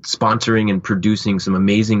sponsoring and producing some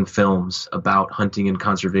amazing films about hunting and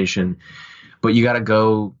conservation. But you got to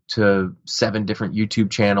go to 7 different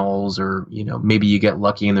YouTube channels, or, maybe you get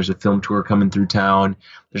lucky and there's a film tour coming through town.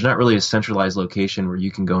 There's not really a centralized location where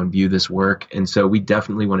you can go and view this work. And so we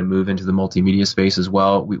definitely want to move into the multimedia space as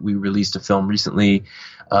well. We released a film recently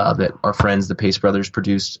that our friends, the Pace Brothers,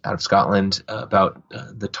 produced out of Scotland about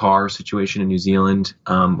the tar situation in New Zealand.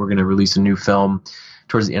 We're going to release a new film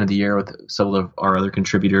towards the end of the year with several of our other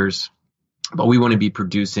contributors. But we want to be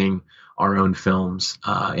producing our own films.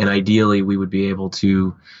 And ideally, we would be able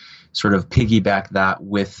to sort of piggyback that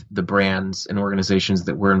with the brands and organizations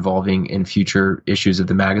that we're involving in future issues of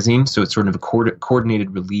the magazine. So it's sort of a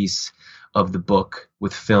coordinated release of the book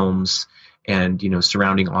with films and,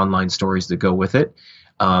 surrounding online stories that go with it.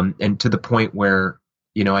 And to the point where,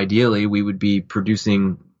 ideally, we would be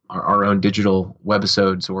producing our own digital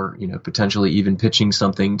webisodes, or, potentially even pitching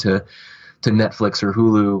something to Netflix or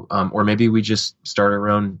Hulu, or maybe we just start our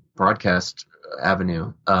own broadcast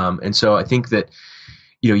avenue. And so I think that,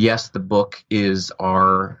 yes, the book is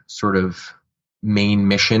our sort of main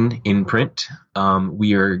mission in print.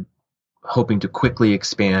 We are hoping to quickly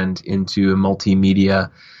expand into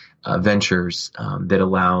multimedia ventures that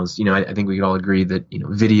allows, I think we could all agree that,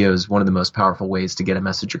 video is one of the most powerful ways to get a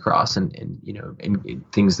message across and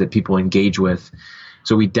things that people engage with.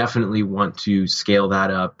 So we definitely want to scale that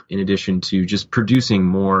up in addition to just producing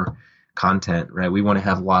more content, right? We want to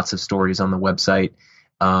have lots of stories on the website.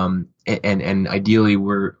 And ideally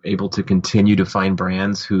we're able to continue to find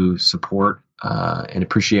brands who support and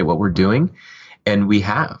appreciate what we're doing. And we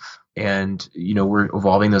have. And, we're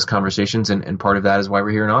evolving those conversations. And part of that is why we're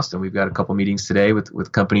here in Austin. We've got a couple meetings today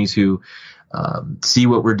with companies who see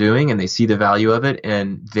what we're doing and they see the value of it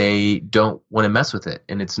and they don't want to mess with it.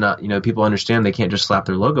 And it's not, people understand they can't just slap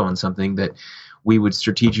their logo on something, that we would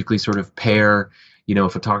strategically sort of pair, a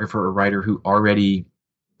photographer or writer who already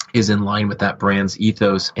is in line with that brand's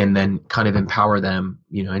ethos, and then kind of empower them,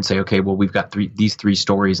 and say, okay, well, we've got these 3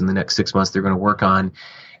 stories in the next 6 months they're going to work on,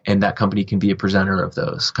 and that company can be a presenter of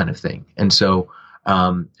those kind of thing. And so,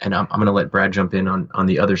 and I'm going to let Brad jump in on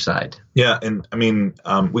the other side. Yeah. And I mean,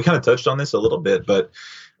 we kind of touched on this a little bit, but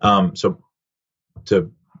so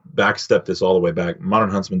to backstep this all the way back, Modern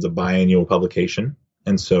Huntsman's a biannual publication.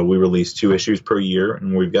 And so we release 2 issues per year,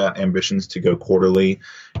 and we've got ambitions to go quarterly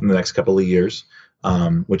in the next couple of years,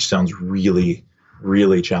 which sounds really,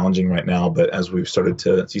 really challenging right now. But as we've started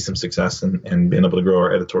to see some success and been able to grow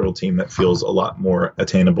our editorial team, that feels a lot more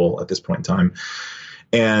attainable at this point in time.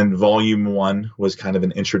 And volume 1 was kind of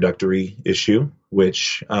an introductory issue.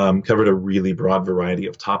 which covered a really broad variety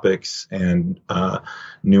of topics and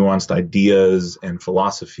nuanced ideas and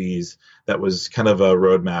philosophies. That was kind of a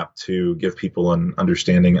roadmap to give people an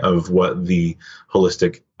understanding of what the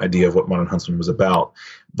holistic idea of what Modern Huntsman was about.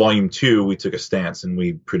 Volume 2, we took a stance and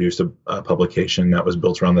we produced a publication that was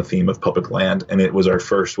built around the theme of public land. And it was our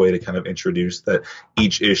first way to kind of introduce that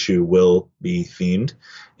each issue will be themed.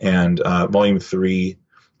 And Volume 3,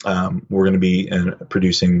 we're going to be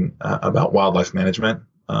producing about wildlife management.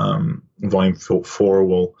 Volume 4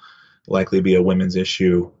 will likely be a women's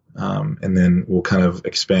issue. And then we'll kind of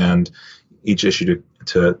expand each issue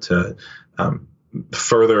to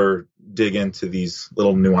further dig into these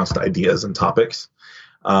little nuanced ideas and topics.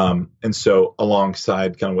 And so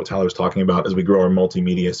alongside kind of what Tyler was talking about, as we grow our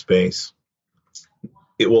multimedia space,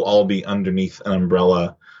 it will all be underneath an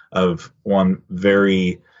umbrella of one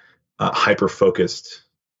very hyper-focused,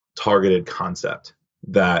 targeted concept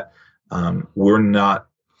that we're not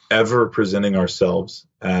ever presenting ourselves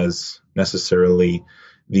as necessarily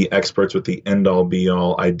the experts with the end-all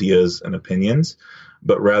be-all ideas and opinions,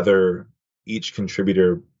 but rather each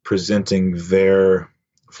contributor presenting their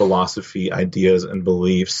philosophy, ideas, and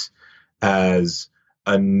beliefs as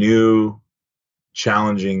a new,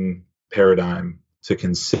 challenging paradigm to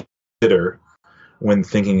consider when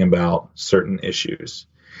thinking about certain issues.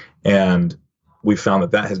 And we found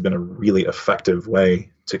that has been a really effective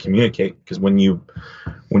way to communicate, because when you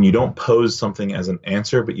don't pose something as an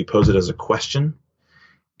answer, but you pose it as a question,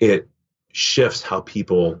 it shifts how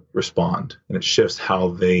people respond, and it shifts how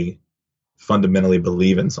they fundamentally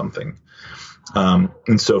believe in something.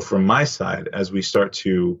 And so from my side, as we start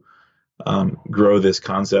to grow this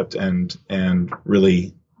concept and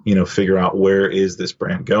really, figure out where is this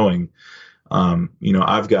brand going,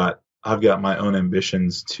 I've got my own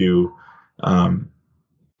ambitions to,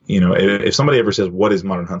 if somebody ever says, what is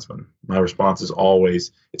Modern Huntsman? My response is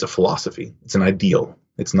always, it's a philosophy. It's an ideal.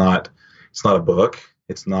 It's not a book.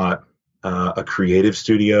 It's not a creative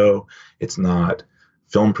studio. It's not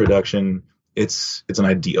film production. It's an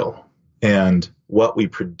ideal. And what we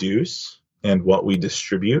produce and what we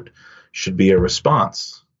distribute should be a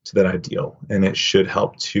response to that ideal. And it should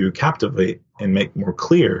help to captivate and make more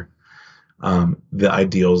clear the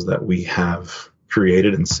ideals that we have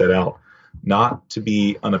created and set out, not to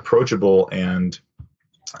be unapproachable and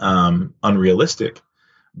unrealistic,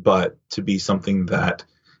 but to be something that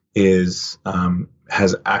is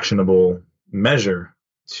has actionable measure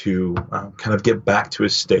to kind of get back to a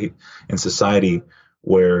state in society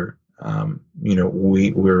where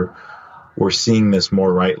we're seeing this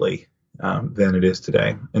more rightly than it is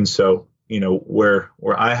today. And so where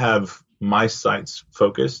I have my sights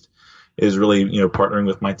focused is really partnering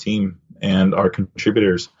with my team and our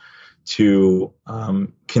contributors to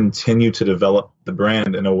continue to develop the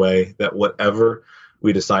brand in a way that whatever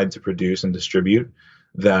we decide to produce and distribute,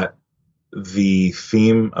 that the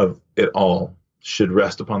theme of it all should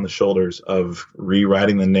rest upon the shoulders of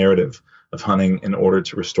rewriting the narrative of hunting in order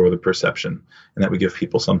to restore the perception, and that we give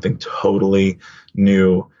people something totally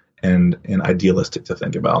new and idealistic to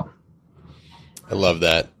think about. I love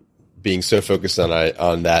that. Being so focused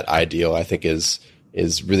on that ideal, I think is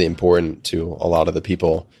really important to a lot of the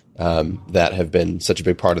people that have been such a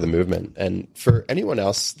big part of the movement. And for anyone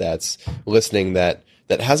else that's listening that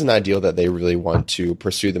has an ideal that they really want to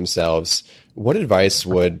pursue themselves, what advice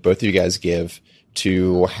would both of you guys give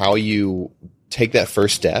to how you take that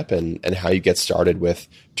first step and how you get started with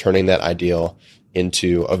turning that ideal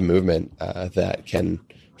into a movement that can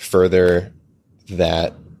further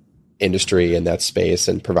that industry and that space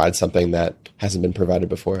and provide something that hasn't been provided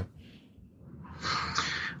before?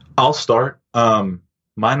 I'll start.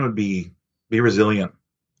 Mine would be resilient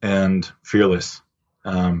and fearless.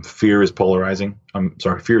 Fear is polarizing.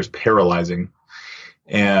 Fear is paralyzing,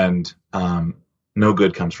 and no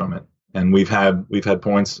good comes from it. And we've had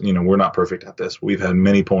points, we're not perfect at this. We've had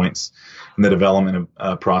many points in the development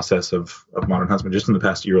process of Modern Huntsman just in the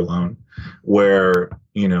past year alone, where,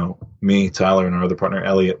 me, Tyler, and our other partner,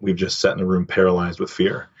 Elliot, we've just sat in a room paralyzed with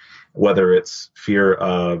fear, whether it's fear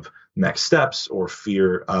of next steps or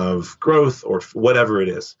fear of growth or whatever it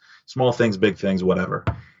is, small things, big things, whatever.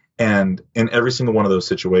 And in every single one of those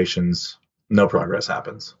situations, no progress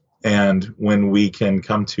happens. And when we can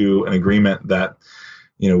come to an agreement that,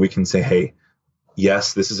 we can say, hey,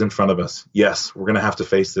 yes, this is in front of us. Yes, we're going to have to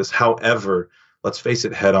face this. However, let's face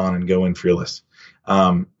it head on and go in fearless,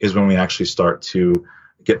 is when we actually start to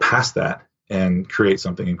get past that and create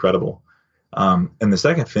something incredible. And the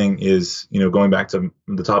second thing is, going back to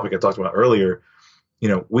the topic I talked about earlier,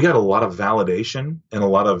 we got a lot of validation and a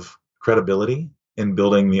lot of credibility in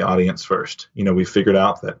building the audience first. I figured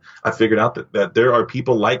out that there are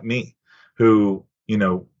people like me who,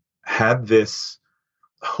 had this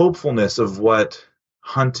hopefulness of what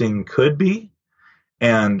hunting could be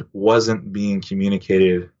and wasn't being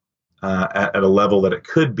communicated at a level that it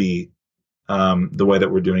could be, the way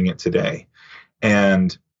that we're doing it today.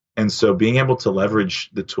 And so being able to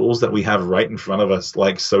leverage the tools that we have right in front of us,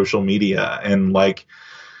 like social media and like,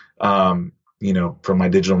 from my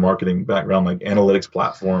digital marketing background, like analytics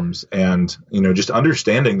platforms, and, just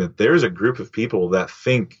understanding that there's a group of people that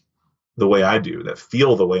think the way I do, that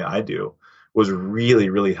feel the way I do, was really,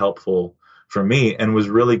 really helpful for me, and was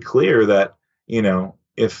really clear that,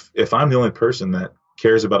 if I'm the only person that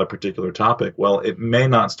cares about a particular topic, well, it may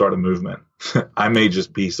not start a movement. I may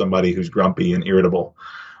just be somebody who's grumpy and irritable.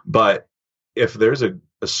 But if there's a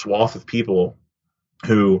swath of people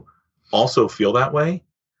who also feel that way,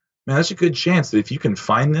 man, that's a good chance that if you can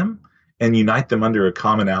find them and unite them under a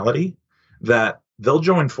commonality, that they'll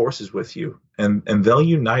join forces with you, and they'll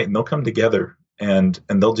unite, and they'll come together, and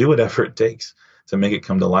they'll do whatever it takes to make it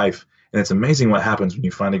come to life. And it's amazing what happens when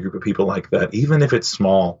you find a group of people like that, even if it's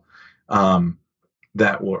small,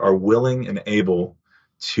 that are willing and able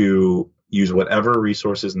to use whatever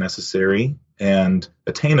resources necessary and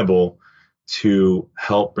attainable to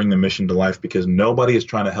help bring the mission to life, because nobody is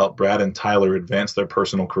trying to help Brad and Tyler advance their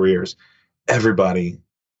personal careers. Everybody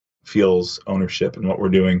feels ownership in what we're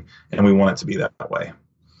doing, and we want it to be that way.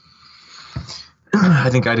 I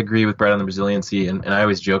think I'd agree with Brad on the resiliency, and I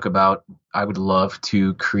always joke about, I would love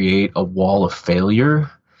to create a wall of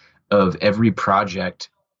failure of every project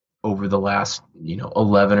over the last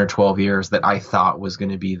 11 or 12 years that I thought was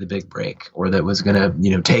going to be the big break, or that was going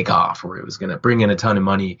to take off, or it was going to bring in a ton of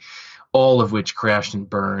money, all of which crashed and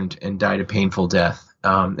burned and died a painful death.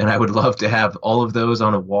 And I would love to have all of those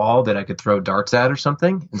on a wall that I could throw darts at or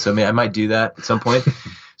something. And so I might do that at some point.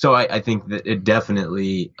 So I think that it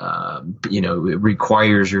definitely, it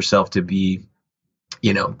requires yourself to be,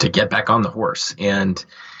 to get back on the horse. And,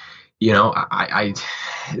 I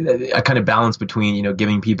kind of balance between,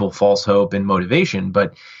 giving people false hope and motivation.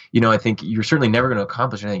 But, I think you're certainly never going to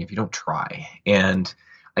accomplish anything if you don't try. And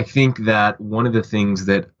I think that one of the things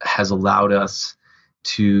that has allowed us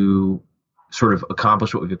to sort of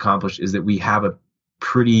accomplish what we've accomplished is that we have a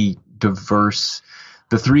pretty diverse,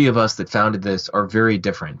 the three of us that founded this are very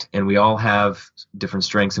different, and we all have different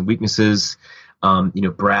strengths and weaknesses.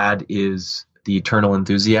 Brad is the eternal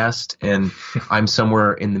enthusiast, and I'm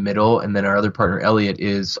somewhere in the middle, and then our other partner, Elliot,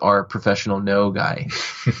 is our professional no guy.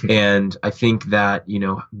 And I think that,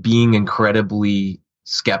 being incredibly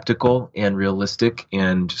skeptical and realistic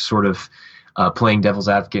and sort of playing devil's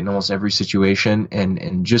advocate in almost every situation,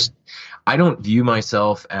 and just, I don't view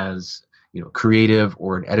myself as, creative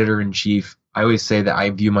or an editor-in-chief. I always say that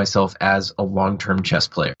I view myself as a long-term chess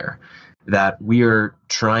player, that we are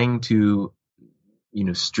trying to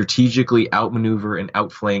strategically outmaneuver and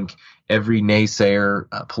outflank every naysayer,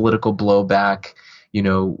 political blowback,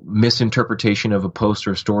 misinterpretation of a post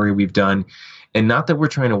or a story we've done. And not that we're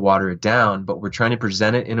trying to water it down, but we're trying to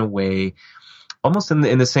present it in a way almost in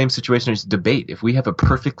the same situation as debate. If we have a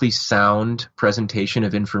perfectly sound presentation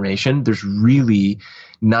of information, there's really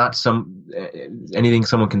not anything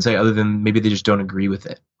someone can say other than maybe they just don't agree with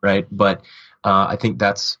it, right? But I think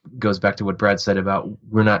that's goes back to what Brad said about,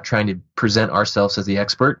 we're not trying to present ourselves as the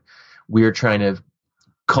expert. We're trying to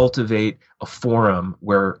cultivate a forum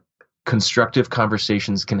where constructive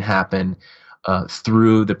conversations can happen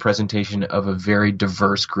through the presentation of a very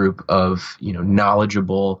diverse group of,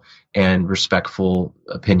 knowledgeable and respectful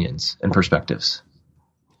opinions and perspectives.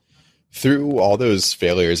 Through all those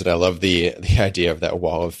failures, and I love the idea of that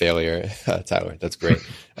wall of failure, Tyler, that's great.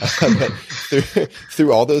 But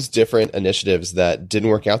through all those different initiatives that didn't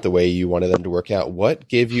work out the way you wanted them to work out, what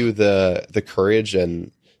gave you the courage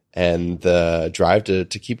and the drive to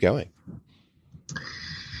keep going?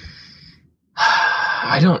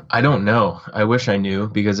 I don't know. I wish I knew,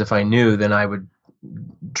 because if I knew, then I would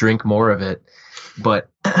drink more of it. But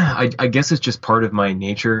I guess it's just part of my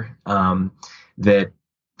nature, that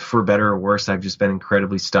for better or worse, I've just been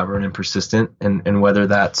incredibly stubborn and persistent. And whether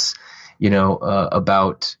that's,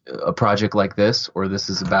 about a project like this, or this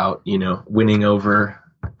is about, winning over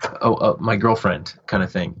my girlfriend kind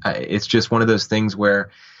of thing. It's just one of those things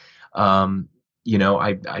where,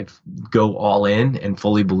 I go all in and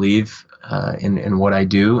fully believe in what I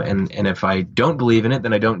do. And if I don't believe in it,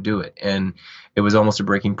 then I don't do it. And it was almost a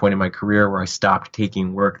breaking point in my career where I stopped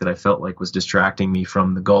taking work that I felt like was distracting me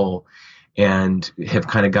from the goal. and have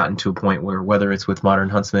kind of gotten to a point where, whether it's with Modern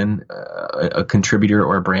Huntsman, a contributor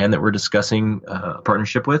or a brand that we're discussing a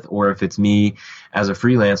partnership with, or if it's me as a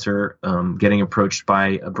freelancer getting approached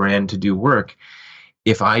by a brand to do work,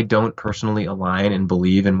 if I don't personally align and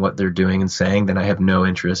believe in what they're doing and saying, then I have no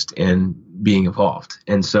interest in being involved.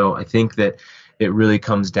 And so I think that it really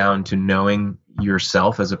comes down to knowing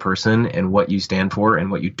yourself as a person and what you stand for and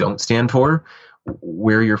what you don't stand for,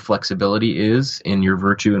 where your flexibility is in your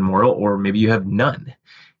virtue and moral, or maybe you have none.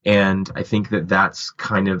 And I think that that's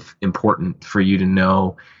kind of important for you to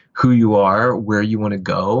know who you are, where you want to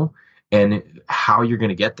go, and how you're going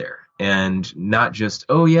to get there. And not just,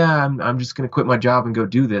 oh yeah, I'm just going to quit my job and go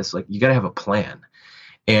do this. Like, you got to have a plan.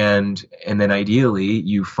 And then ideally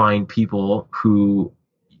you find people who,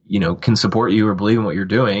 can support you or believe in what you're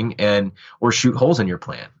doing, or shoot holes in your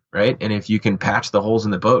plan. Right. And if you can patch the holes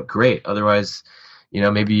in the boat, great. Otherwise,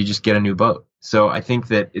 maybe you just get a new boat. So I think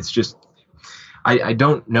that it's just, I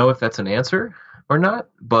don't know if that's an answer or not,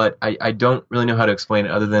 but I don't really know how to explain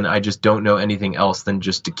it, other than I just don't know anything else than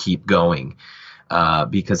just to keep going.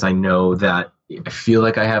 Because I know that I feel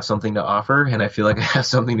like I have something to offer, and I feel like I have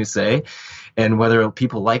something to say, and whether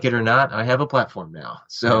people like it or not, I have a platform now.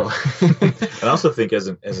 So I also think as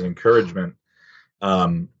an encouragement,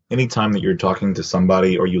 anytime that you're talking to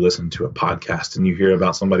somebody or you listen to a podcast and you hear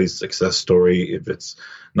about somebody's success story, if it's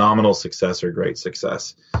nominal success or great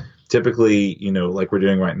success, typically, like we're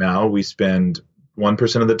doing right now, we spend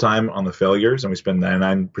 1% of the time on the failures and we spend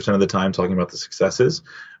 99% of the time talking about the successes,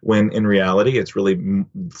 when in reality, it's really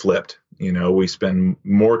flipped. We spend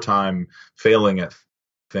more time failing at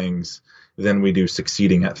things than we do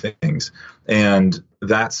succeeding at things. And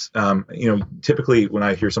that's, typically when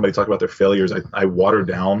I hear somebody talk about their failures, I water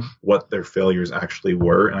down what their failures actually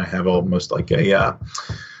were. And I have almost like a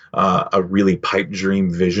really pipe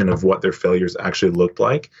dream vision of what their failures actually looked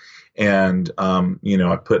like. And,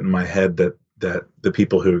 I put in my head that the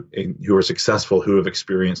people who are successful, who have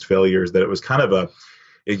experienced failures, that it was kind of a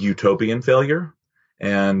utopian failure.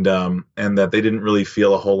 And that they didn't really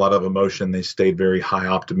feel a whole lot of emotion. They stayed very high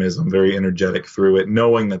optimism, very energetic through it,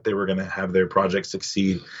 knowing that they were going to have their project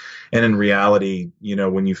succeed. And in reality,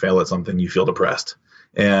 when you fail at something, you feel depressed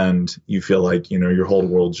and you feel like, your whole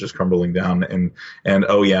world's just crumbling down. And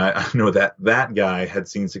oh yeah, I know that guy had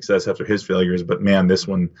seen success after his failures, but man, this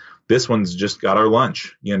one's just got our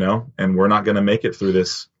lunch, and we're not going to make it through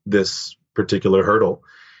this particular hurdle.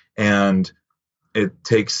 And it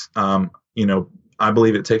takes, I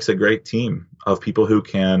believe it takes a great team of people who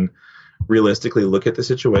can realistically look at the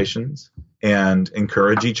situations and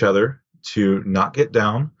encourage each other to not get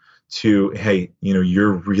down, to, hey,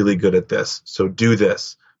 you're really good at this, so do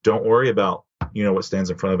this. Don't worry about, what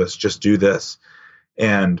stands in front of us. Just do this.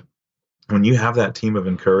 And when you have that team of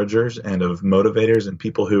encouragers and of motivators and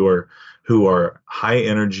people who are high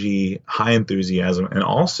energy, high enthusiasm, and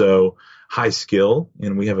also high skill,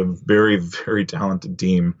 and we have a very, very talented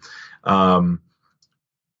team,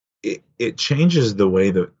 it changes the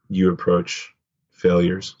way that you approach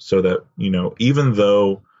failures, so that, even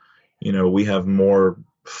though, we have more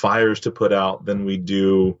fires to put out than we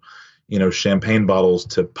do, champagne bottles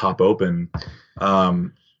to pop open,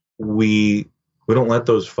 we don't let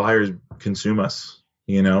those fires consume us.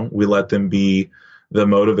 We let them be the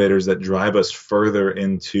motivators that drive us further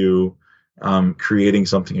into creating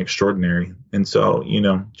something extraordinary. And so,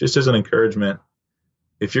 just as an encouragement,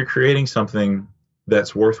 if you're creating something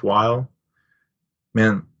that's worthwhile,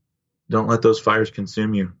 man, don't let those fires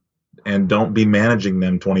consume you, and don't be managing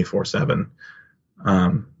them 24/7.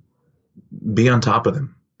 Be on top of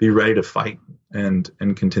them, be ready to fight and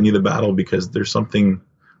continue the battle, because there's something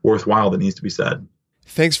worthwhile that needs to be said.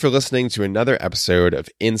 Thanks for listening to another episode of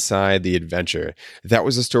Inside the Adventure. That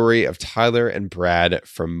was the story of Tyler and Brad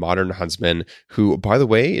from Modern Huntsman, who, by the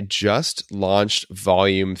way, just launched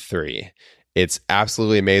Volume 3. It's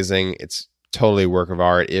absolutely amazing. It's totally a work of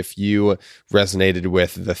art. If you resonated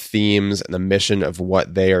with the themes and the mission of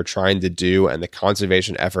what they are trying to do and the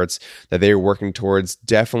conservation efforts that they are working towards,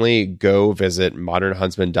 definitely go visit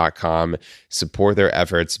modernhuntsman.com, support their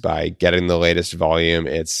efforts by getting the latest volume.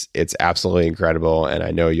 It's absolutely incredible, and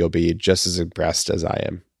I know you'll be just as impressed as I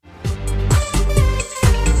am.